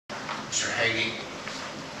Mr. Hagy,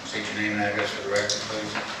 state your name and address for the record,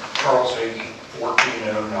 please. Charles Hagy,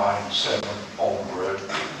 14097 Alton Road.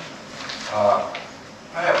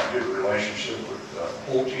 I have a good relationship with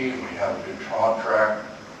Pulte. We have a good contract.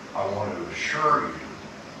 I want to assure you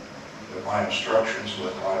that my instructions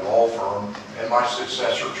with my law firm and my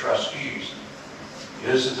successor trustees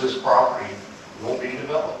is that this property will be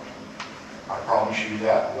developed. I promise you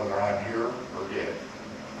that whether I'm here or dead.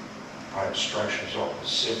 My instructions are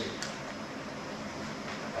specific.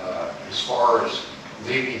 As far as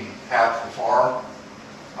leaving half the farm,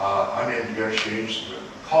 I'm in negotiations with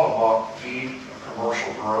Colombo Feed, a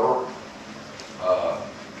commercial grower,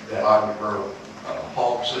 that I would grow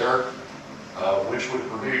hogs there, which would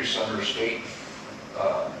produce under state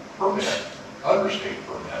permit,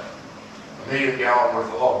 $1 million gallon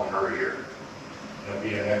worth of hog manure a year. It'll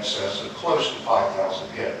be in excess of close to 5,000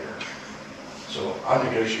 head there. So I'm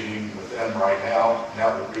negotiating with them right now, and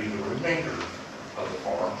that would be the remainder of the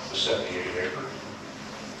farm, the 78 acres.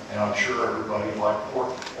 And I'm sure everybody would like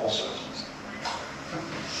pork also.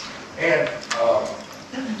 And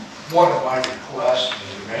one of my requests and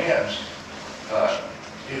demands,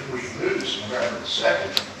 if we lose November the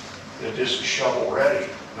 2nd, that this is shovel ready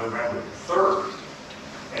November the 3rd,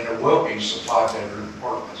 and there will be some 5-bedroom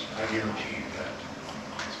apartments. I guarantee you that.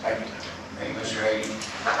 Thank you. Thank you, Mr. Hagy.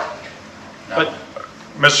 No. But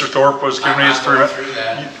Mr. Thorpe was giving me his 3 minutes. Through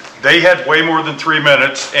that. They had way more than 3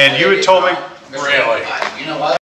 minutes, and you had told me. Really? You know what?